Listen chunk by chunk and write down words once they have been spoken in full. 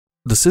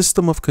The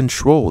system of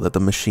control that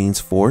the machines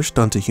forced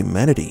onto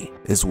humanity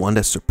is one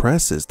that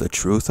suppresses the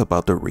truth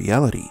about their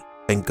reality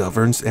and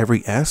governs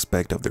every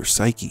aspect of their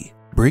psyche,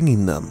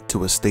 bringing them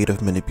to a state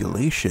of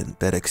manipulation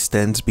that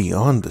extends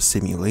beyond the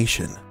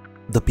simulation.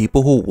 The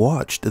people who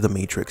watched the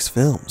Matrix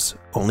films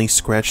only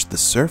scratched the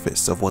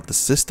surface of what the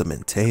system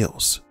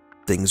entails.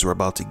 Things are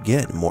about to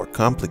get more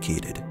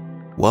complicated.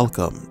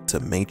 Welcome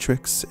to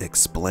Matrix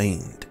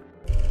Explained.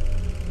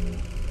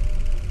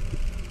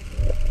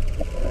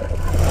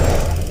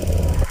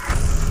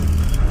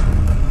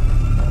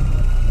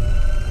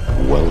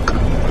 Welcome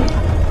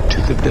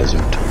to the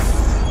desert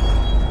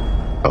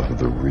of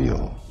the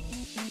real.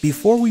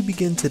 Before we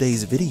begin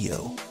today's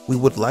video, we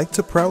would like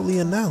to proudly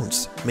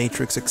announce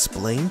Matrix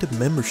Explained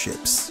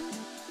memberships.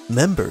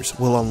 Members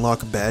will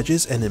unlock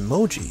badges and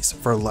emojis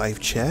for live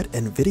chat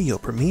and video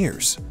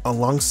premieres,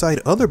 alongside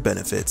other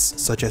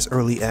benefits such as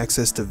early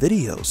access to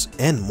videos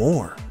and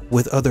more,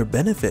 with other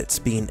benefits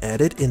being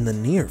added in the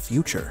near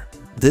future.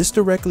 This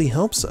directly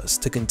helps us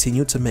to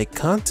continue to make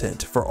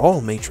content for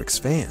all Matrix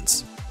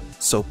fans.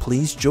 So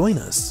please join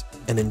us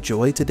and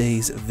enjoy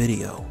today's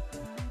video.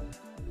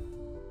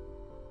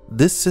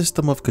 This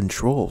system of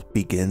control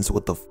begins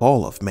with the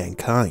fall of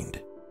mankind.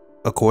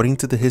 According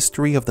to the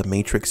history of the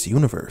Matrix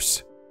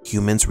universe,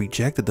 humans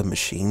rejected the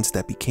machines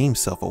that became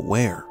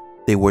self-aware.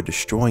 They were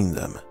destroying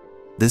them.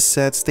 This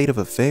sad state of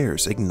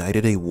affairs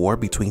ignited a war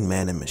between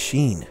man and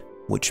machine,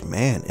 which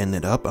man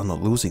ended up on the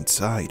losing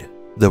side.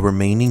 The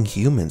remaining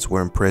humans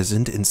were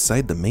imprisoned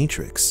inside the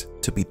Matrix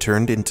to be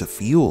turned into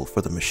fuel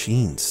for the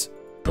machines.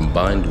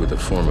 Combined with a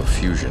form of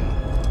fusion,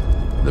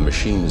 the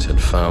machines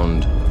had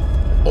found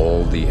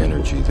all the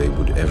energy they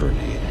would ever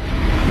need.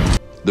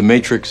 The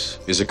Matrix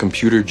is a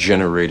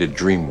computer-generated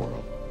dream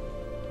world,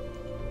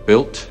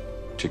 built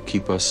to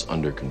keep us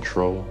under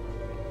control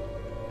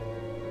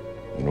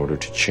in order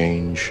to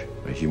change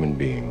a human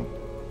being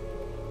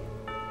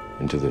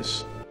into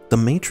this. The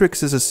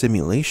Matrix is a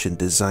simulation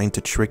designed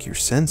to trick your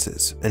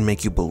senses and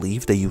make you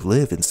believe that you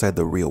live inside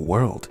the real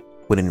world,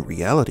 when in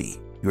reality,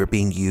 you are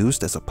being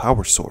used as a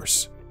power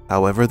source.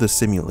 However, the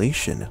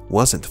simulation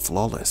wasn't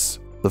flawless.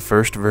 The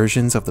first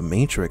versions of the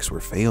Matrix were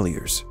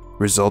failures,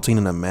 resulting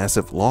in a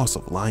massive loss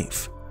of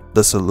life.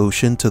 The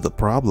solution to the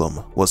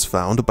problem was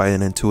found by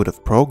an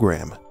intuitive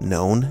program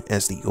known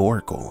as the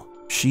Oracle.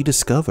 She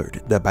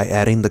discovered that by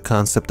adding the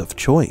concept of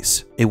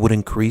choice, it would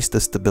increase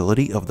the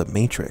stability of the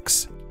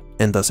Matrix.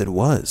 And thus it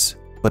was,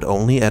 but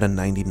only at a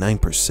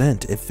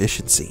 99%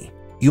 efficiency.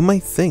 You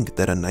might think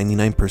that a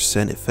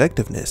 99%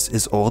 effectiveness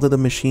is all that the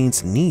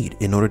machines need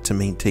in order to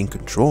maintain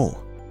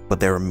control, but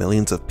there are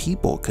millions of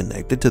people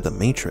connected to the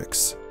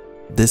Matrix.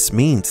 This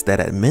means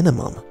that at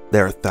minimum,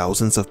 there are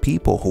thousands of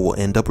people who will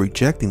end up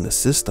rejecting the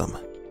system.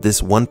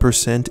 This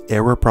 1%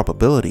 error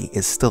probability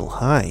is still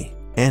high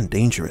and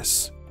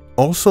dangerous.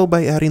 Also,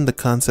 by adding the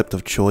concept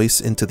of choice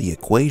into the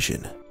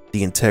equation,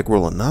 the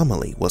integral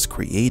anomaly was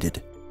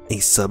created, a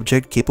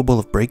subject capable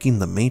of breaking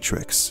the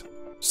Matrix.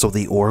 So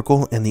the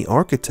Oracle and the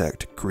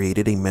Architect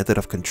created a method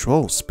of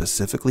control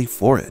specifically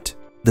for it.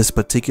 This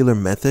particular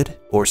method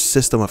or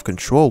system of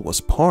control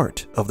was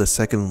part of the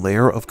second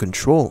layer of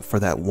control for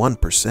that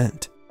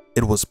 1%.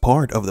 It was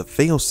part of the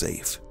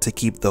failsafe to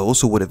keep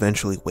those who would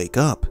eventually wake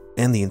up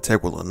and the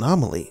integral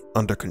anomaly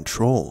under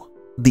control.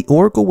 The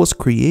Oracle was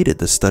created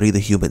to study the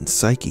human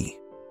psyche.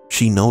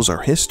 She knows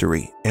our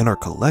history and our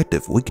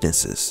collective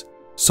weaknesses,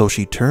 so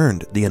she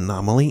turned the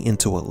anomaly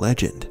into a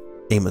legend,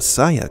 a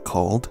messiah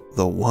called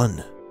the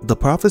One. The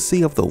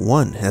prophecy of the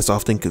One has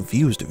often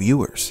confused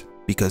viewers,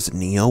 because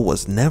Neo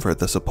was never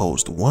the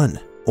supposed one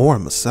or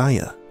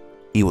messiah.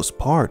 He was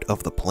part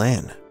of the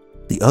plan.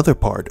 The other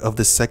part of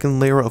this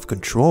second layer of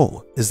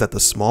control is that the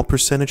small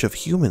percentage of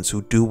humans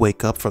who do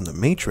wake up from the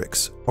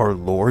Matrix are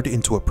lured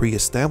into a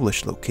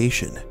pre-established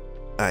location,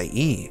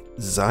 i.e.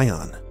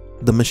 Zion.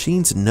 The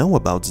machines know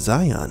about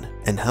Zion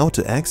and how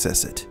to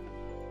access it.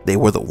 They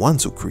were the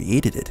ones who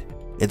created it.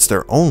 It's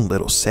their own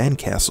little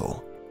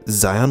sandcastle.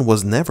 Zion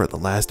was never the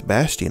last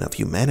bastion of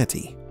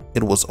humanity.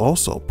 It was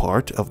also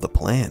part of the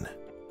plan.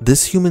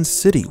 This human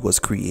city was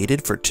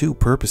created for two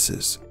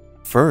purposes.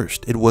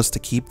 First, it was to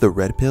keep the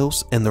Red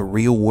Pills and the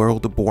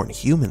real-world-born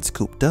humans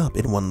cooped up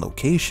in one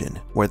location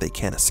where they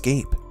can't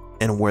escape,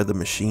 and where the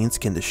machines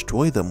can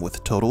destroy them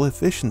with total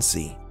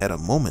efficiency at a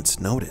moment's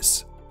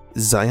notice.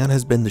 Zion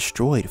has been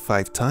destroyed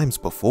 5 times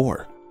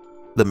before.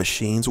 The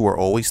machines were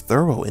always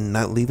thorough in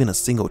not leaving a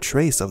single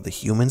trace of the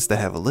humans that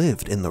have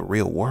lived in the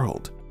real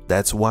world.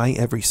 That's why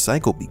every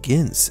cycle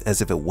begins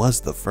as if it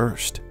was the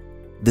first.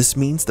 This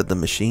means that the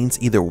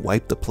machines either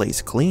wipe the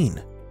place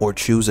clean or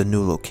choose a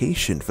new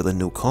location for the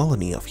new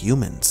colony of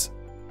humans.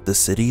 The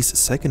city's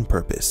second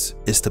purpose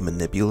is to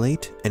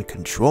manipulate and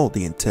control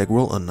the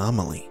integral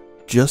anomaly.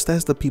 Just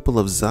as the people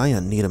of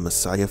Zion need a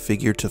messiah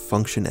figure to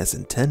function as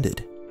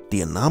intended,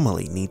 the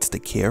anomaly needs to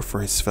care for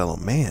his fellow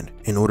man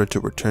in order to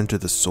return to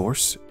the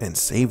source and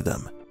save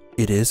them.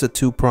 It is a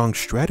two-pronged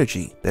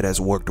strategy that has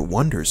worked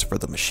wonders for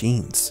the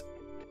machines.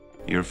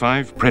 Your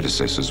 5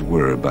 predecessors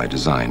were, by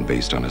design,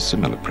 based on a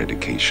similar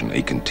predication,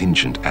 a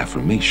contingent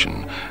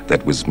affirmation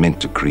that was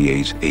meant to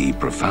create a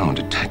profound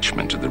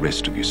attachment to the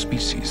rest of your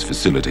species,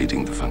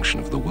 facilitating the function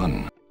of the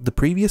One. The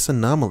previous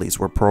anomalies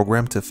were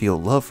programmed to feel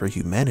love for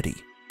humanity,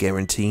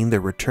 guaranteeing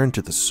their return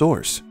to the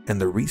source and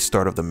the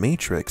restart of the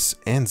Matrix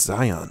and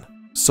Zion.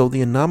 So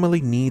the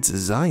anomaly needs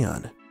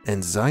Zion,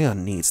 and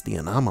Zion needs the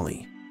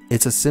anomaly.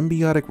 It's a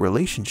symbiotic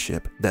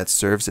relationship that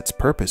serves its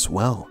purpose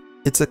well.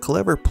 It's a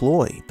clever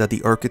ploy that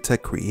the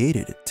architect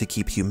created to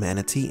keep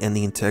humanity and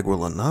the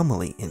integral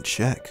anomaly in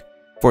check.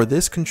 For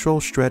this control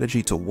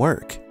strategy to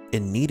work, it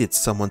needed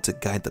someone to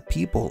guide the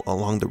people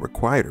along the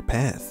required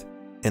path,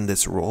 and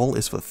this role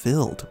is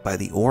fulfilled by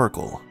the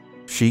Oracle.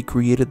 She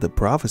created the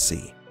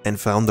prophecy and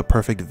found the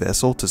perfect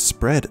vessel to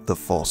spread the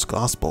false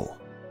gospel: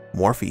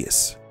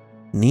 Morpheus.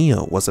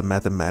 Neo was a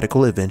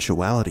mathematical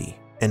eventuality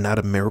and not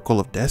a miracle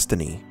of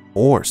destiny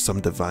or some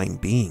divine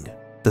being.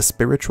 The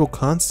spiritual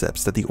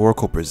concepts that the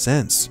Oracle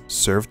presents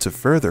serve to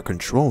further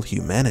control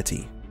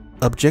humanity.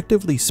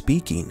 Objectively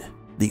speaking,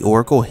 the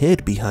Oracle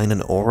hid behind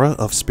an aura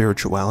of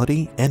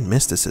spirituality and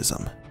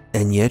mysticism,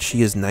 and yet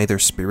she is neither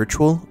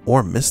spiritual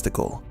or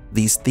mystical.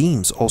 These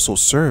themes also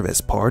serve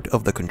as part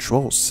of the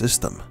control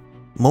system.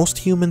 Most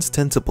humans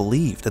tend to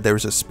believe that there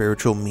is a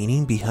spiritual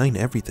meaning behind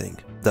everything,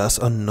 thus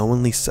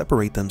unknowingly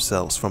separate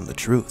themselves from the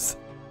truth.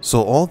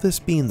 So all this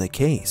being the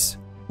case,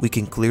 we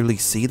can clearly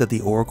see that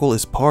the Oracle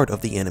is part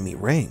of the enemy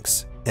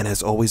ranks and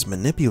has always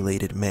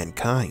manipulated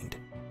mankind.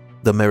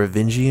 The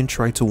Merovingian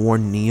tried to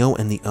warn Neo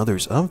and the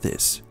others of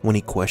this when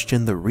he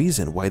questioned the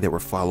reason why they were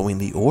following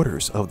the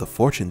orders of the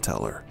fortune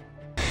teller.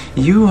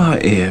 You are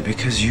here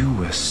because you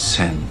were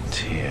sent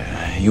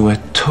here. You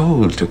were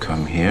told to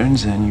come here and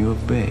then you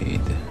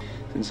obeyed.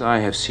 Since I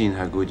have seen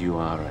how good you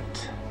are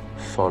at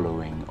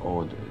following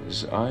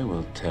orders, I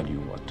will tell you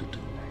what to do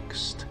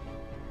next.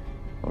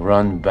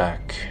 Run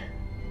back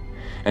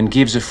and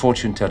give the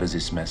fortune teller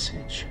this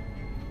message.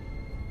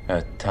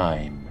 Her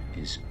time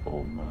is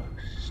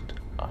almost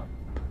up.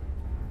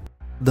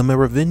 The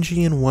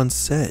Merovingian once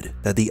said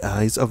that the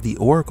eyes of the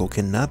Oracle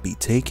cannot be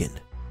taken,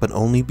 but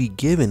only be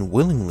given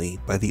willingly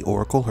by the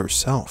Oracle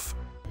herself.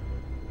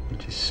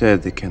 It is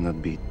said they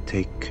cannot be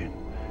taken.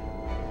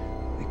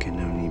 They can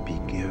only be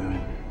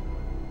given.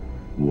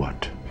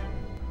 What?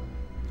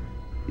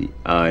 The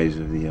eyes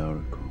of the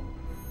Oracle.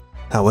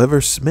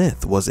 However,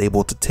 Smith was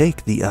able to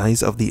take the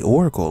eyes of the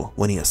Oracle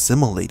when he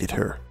assimilated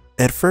her.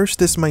 At first,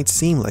 this might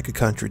seem like a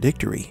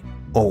contradictory,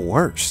 or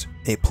worse,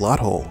 a plot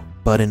hole,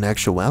 but in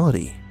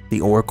actuality, the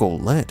Oracle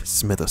let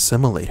Smith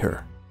assimilate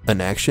her,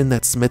 an action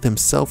that Smith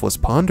himself was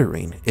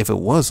pondering if it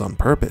was on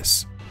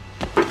purpose.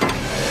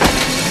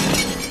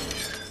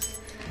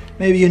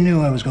 Maybe you knew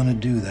I was going to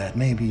do that.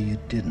 Maybe you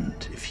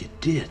didn't. If you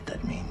did,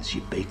 that means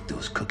you baked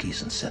those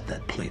cookies and set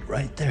that plate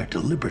right there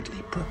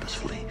deliberately,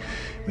 purposefully.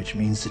 Which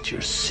means that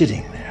you're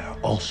sitting there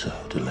also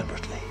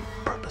deliberately,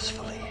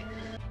 purposefully.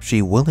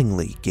 She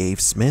willingly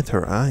gave Smith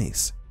her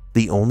eyes.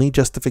 The only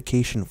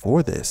justification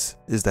for this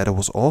is that it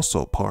was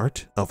also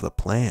part of the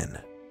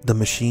plan. The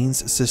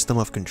machine's system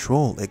of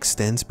control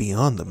extends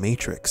beyond the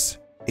Matrix.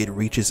 It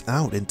reaches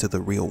out into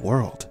the real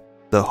world.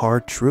 The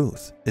hard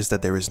truth is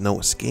that there is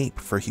no escape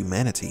for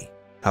humanity.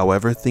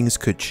 However, things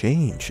could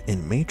change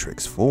in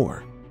Matrix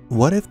 4.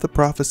 What if the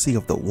prophecy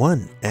of the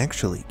One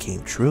actually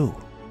came true?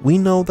 We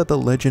know that the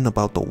legend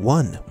about the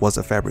One was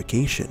a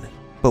fabrication,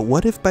 but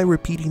what if by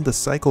repeating the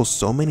cycle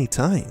so many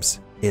times,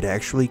 it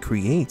actually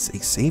creates a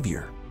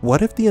savior?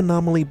 What if the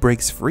anomaly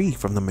breaks free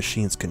from the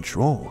machine's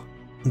control?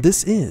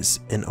 This is,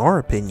 in our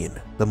opinion,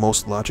 the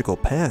most logical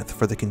path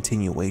for the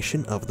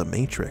continuation of the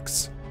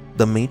Matrix.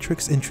 The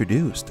Matrix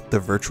introduced the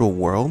virtual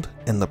world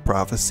and the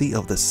prophecy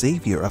of the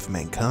savior of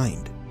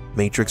mankind.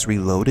 Matrix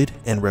Reloaded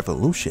and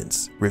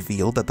Revolutions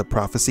revealed that the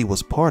prophecy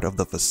was part of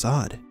the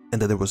facade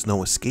and that there was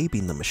no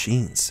escaping the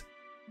machines.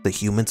 The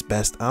human's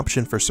best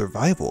option for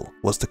survival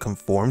was to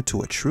conform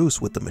to a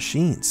truce with the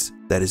machines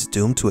that is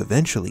doomed to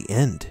eventually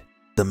end.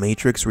 The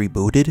Matrix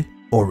Rebooted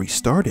or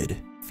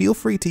Restarted, feel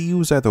free to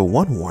use either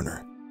one,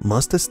 Warner,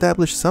 must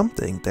establish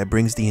something that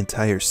brings the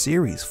entire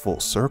series full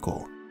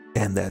circle.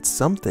 And that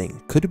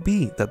something could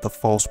be that the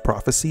false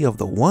prophecy of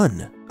the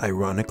One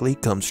ironically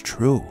comes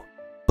true.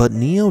 But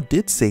Neo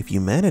did save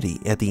humanity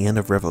at the end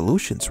of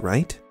Revolutions,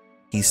 right?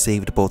 He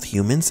saved both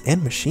humans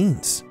and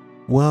machines.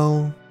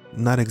 Well,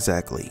 not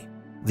exactly.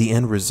 The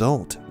end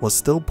result was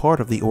still part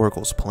of the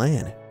Oracle's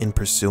plan in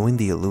pursuing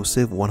the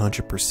elusive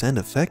 100%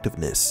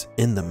 effectiveness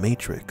in the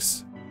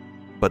Matrix.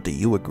 But do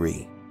you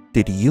agree?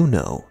 Did you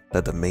know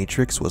that the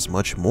Matrix was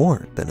much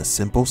more than a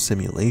simple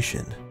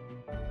simulation?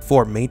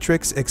 For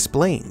Matrix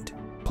Explained,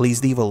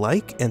 please leave a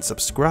like and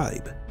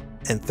subscribe.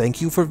 And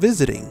thank you for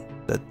visiting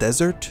the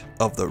Desert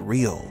of the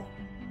Real.